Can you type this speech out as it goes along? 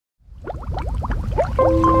Hi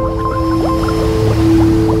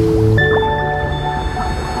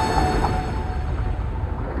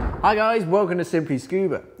guys, welcome to Simply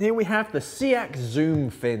Scuba. Here we have the Seac Zoom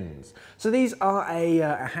Fins. So these are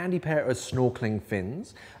a handy pair of snorkeling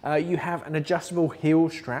fins. You have an adjustable heel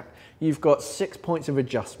strap. You've got 6 points of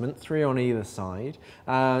adjustment, 3 on either side.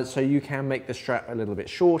 So you can make the strap a little bit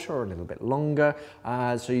shorter or a little bit longer.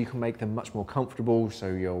 So you can make them much more comfortable so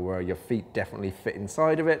your feet definitely fit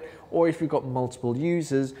inside of it. Or if you've got multiple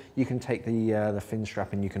users, you can take the fin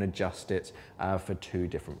strap and you can adjust it for 2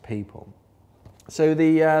 different people. So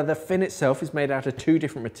the fin itself is made out of 2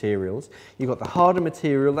 different materials. You've got the harder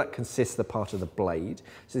material that consists the part of the blade.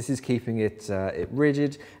 So this is keeping it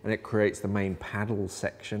rigid, and it creates the main paddle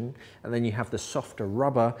section. And then you have the softer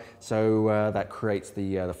rubber, so that creates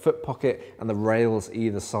the foot pocket and the rails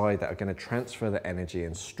either side that are going to transfer the energy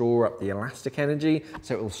and store up the elastic energy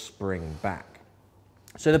so it will spring back.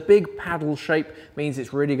 So the big paddle shape means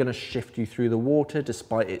it's really going to shift you through the water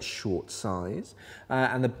despite its short size.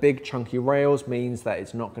 And the big chunky rails means that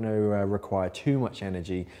it's not going to require too much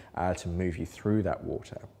energy to move you through that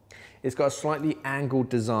water. It's got a slightly angled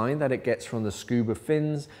design that it gets from the Scuba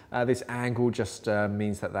fins. This angle just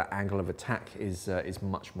means that that angle of attack is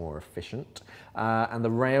much more efficient. And the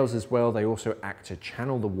rails as well, they also act to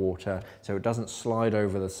channel the water so it doesn't slide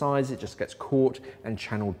over the sides, it just gets caught and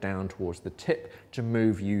channeled down towards the tip to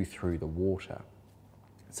move you through the water.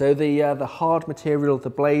 So the hard material of the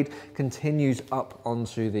blade continues up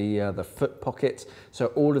onto the foot pocket. So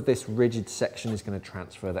all of this rigid section is going to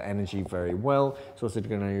transfer the energy very well. It's also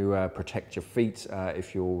going to protect your feet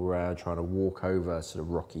if you're trying to walk over sort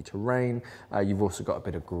of rocky terrain. You've also got a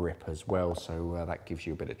bit of grip as well, so that gives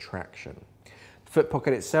you a bit of traction. The foot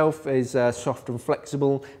pocket itself is soft and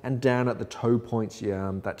flexible, and down at the toe points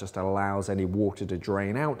that just allows any water to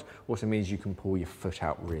drain out. Also means you can pull your foot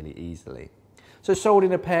out really easily. So sold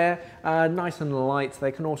in a pair, nice and light.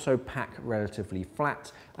 They can also pack relatively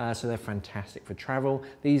flat, so they're fantastic for travel.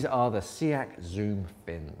 These are the Seac Zoom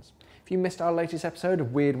Fins. If you missed our latest episode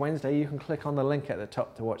of Weird Wednesday, you can click on the link at the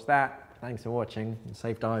top to watch that. Thanks for watching and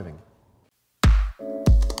safe diving.